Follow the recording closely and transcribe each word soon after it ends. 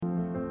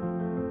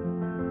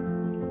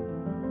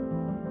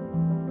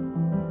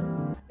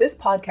This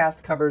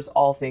podcast covers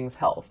all things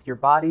health, your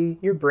body,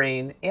 your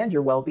brain, and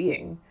your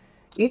well-being.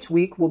 Each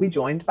week, we'll be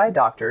joined by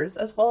doctors,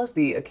 as well as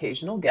the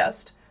occasional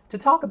guest, to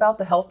talk about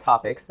the health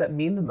topics that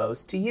mean the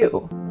most to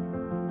you.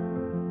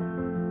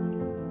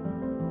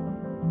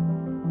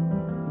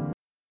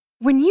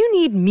 When you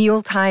need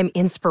mealtime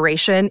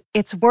inspiration,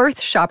 it's worth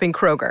shopping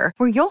Kroger,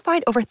 where you'll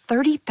find over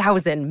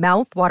 30,000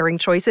 mouth-watering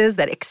choices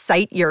that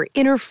excite your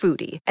inner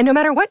foodie. And no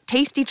matter what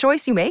tasty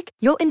choice you make,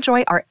 you'll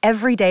enjoy our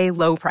everyday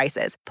low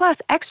prices,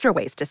 plus extra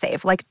ways to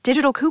save, like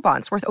digital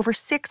coupons worth over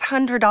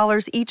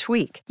 $600 each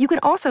week. You can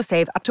also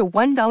save up to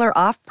 $1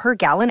 off per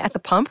gallon at the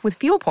pump with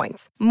fuel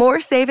points.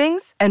 More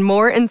savings and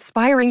more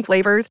inspiring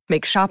flavors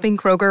make shopping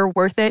Kroger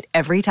worth it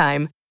every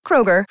time.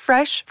 Kroger,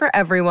 fresh for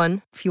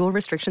everyone. Fuel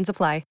restrictions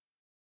apply.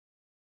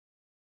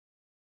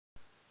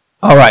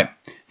 Alright,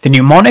 the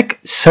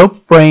Mnemonic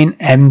Soap Brain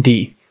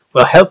MD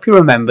will help you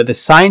remember the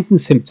signs and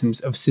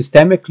symptoms of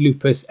systemic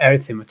lupus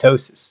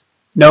erythematosus,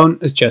 known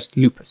as just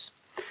lupus.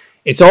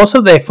 It's also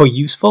therefore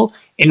useful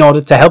in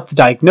order to help the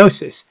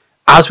diagnosis,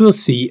 as we'll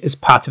see as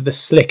part of the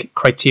SLIC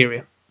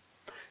criteria.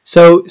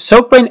 So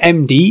Soap Brain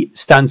MD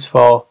stands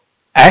for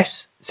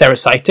S,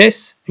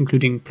 serositis,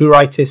 including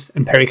pleuritis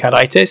and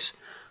pericarditis,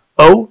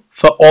 O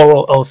for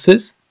oral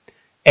ulcers,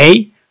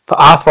 A for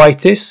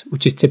arthritis,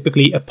 which is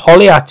typically a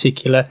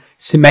polyarticular,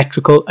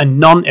 symmetrical and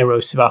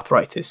non-erosive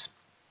arthritis.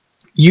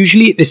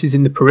 Usually this is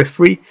in the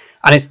periphery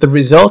and it's the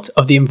result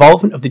of the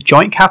involvement of the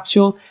joint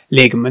capsule,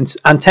 ligaments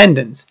and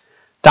tendons.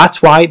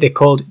 That's why they're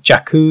called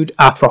Jacquard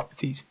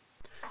arthropathies.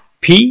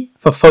 P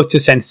for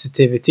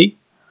photosensitivity.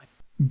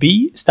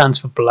 B stands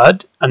for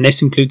blood, and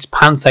this includes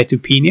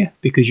pancytopenia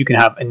because you can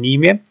have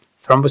anemia,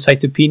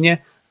 thrombocytopenia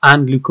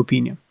and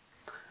leukopenia.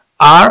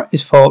 R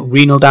is for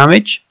renal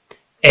damage.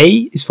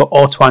 A is for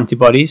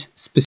autoantibodies.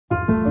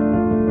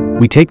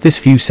 We take this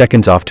few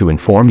seconds off to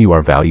inform you,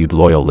 our valued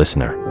loyal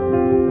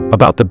listener,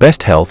 about the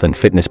best health and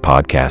fitness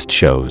podcast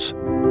shows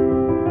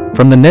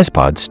from the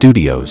Nespod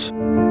studios.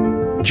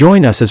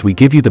 Join us as we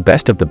give you the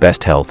best of the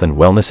best health and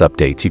wellness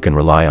updates you can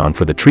rely on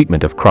for the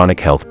treatment of chronic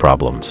health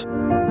problems.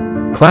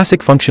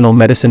 Classic functional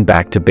medicine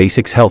back to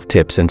basics health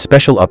tips and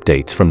special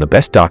updates from the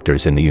best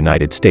doctors in the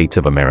United States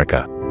of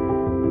America.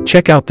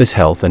 Check out this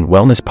health and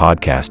wellness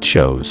podcast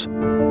shows.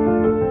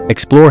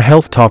 Explore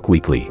Health Talk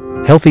Weekly,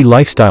 Healthy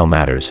Lifestyle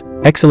Matters,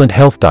 Excellent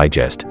Health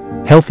Digest,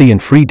 Healthy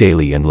and Free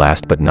Daily, and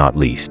last but not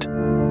least,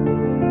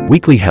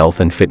 Weekly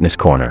Health and Fitness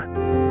Corner.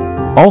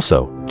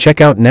 Also,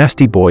 check out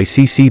Nasty Boy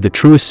CC, the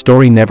truest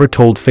story never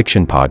told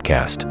fiction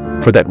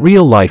podcast, for that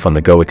real life on the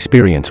go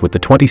experience with the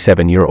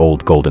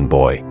 27-year-old golden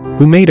boy,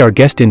 who made our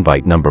guest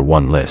invite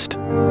 #1 list.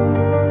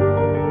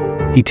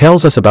 He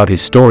tells us about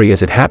his story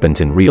as it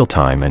happens in real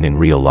time and in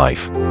real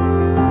life.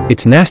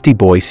 It's Nasty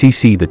Boy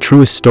CC, the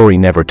truest story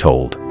never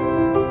told.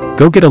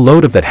 Go get a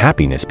load of that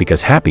happiness,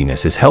 because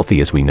happiness is healthy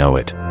as we know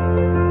it.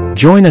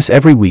 Join us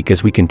every week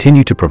as we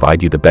continue to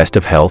provide you the best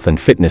of health and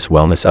fitness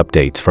wellness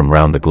updates from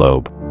around the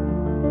globe.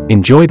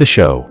 Enjoy the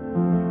show.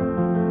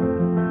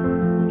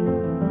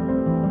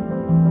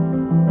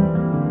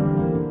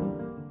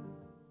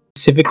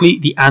 Specifically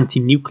the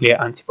anti-nuclear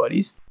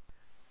antibodies.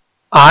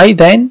 I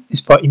then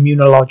is for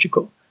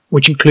immunological,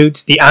 which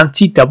includes the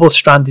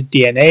anti-double-stranded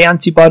DNA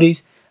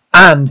antibodies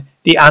and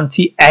the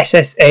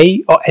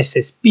anti-SSA or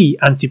SSB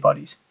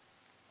antibodies.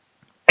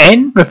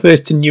 N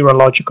refers to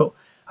neurological,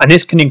 and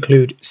this can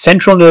include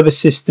central nervous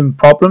system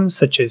problems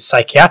such as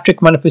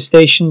psychiatric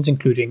manifestations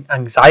including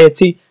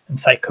anxiety and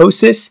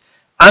psychosis,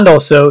 and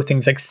also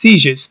things like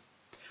seizures.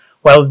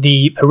 While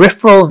the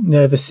peripheral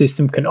nervous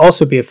system can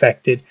also be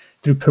affected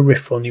through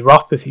peripheral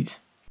neuropathies.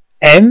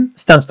 M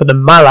stands for the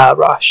malar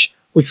rash,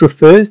 which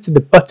refers to the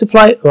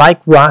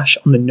butterfly-like rash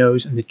on the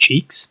nose and the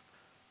cheeks,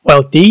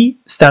 while D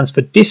stands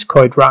for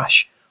discoid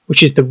rash,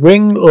 which is the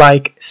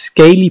ring-like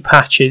scaly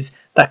patches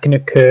that can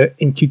occur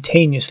in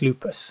cutaneous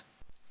lupus.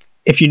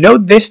 If you know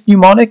this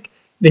mnemonic,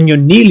 then you're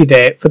nearly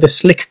there for the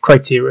SLIC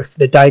criteria for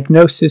the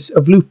diagnosis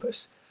of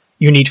lupus.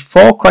 You need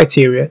 4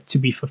 criteria to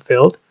be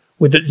fulfilled,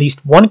 with at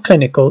least 1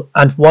 clinical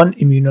and 1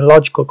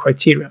 immunological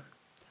criterion.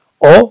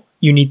 Or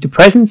you need the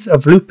presence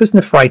of lupus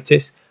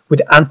nephritis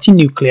with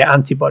anti-nuclear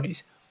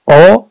antibodies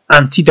or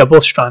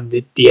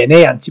anti-double-stranded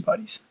DNA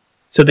antibodies.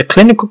 So the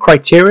clinical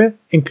criteria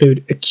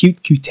include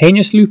acute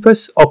cutaneous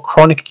lupus or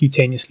chronic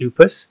cutaneous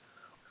lupus,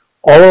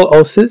 oral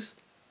ulcers,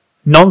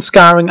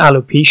 non-scarring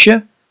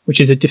alopecia,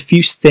 which is a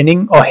diffuse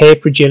thinning or hair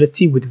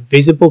fragility with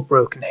visible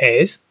broken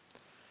hairs,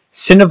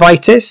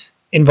 synovitis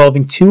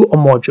involving 2 or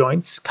more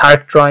joints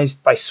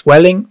characterized by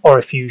swelling or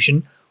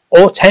effusion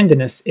or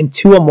tenderness in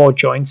 2 or more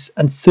joints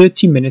and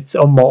 30 minutes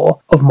or more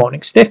of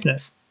morning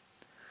stiffness.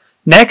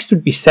 Next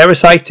would be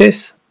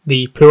serositis,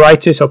 the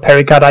pleuritis or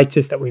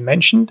pericarditis that we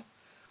mentioned.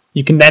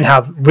 You can then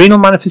have renal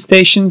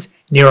manifestations,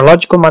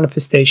 neurological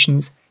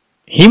manifestations,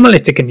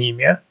 hemolytic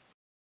anemia,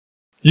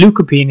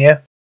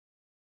 leukopenia,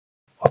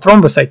 or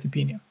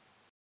thrombocytopenia.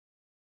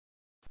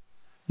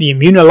 The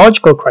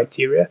immunological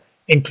criteria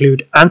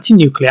include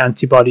anti-nuclear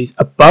antibodies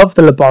above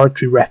the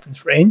laboratory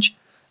reference range,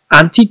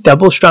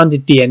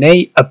 anti-double-stranded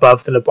DNA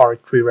above the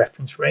laboratory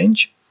reference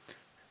range,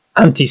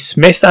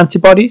 anti-Smith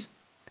antibodies,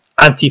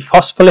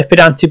 anti-phospholipid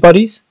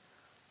antibodies,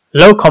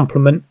 low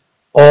complement,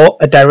 or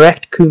a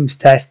direct Coombs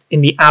test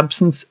in the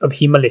absence of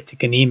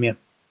hemolytic anemia.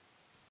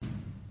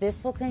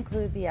 This will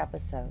conclude the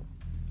episode.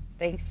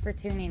 Thanks for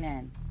tuning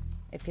in.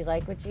 If you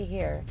like what you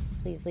hear,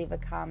 please leave a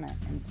comment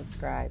and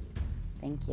subscribe. Thank you.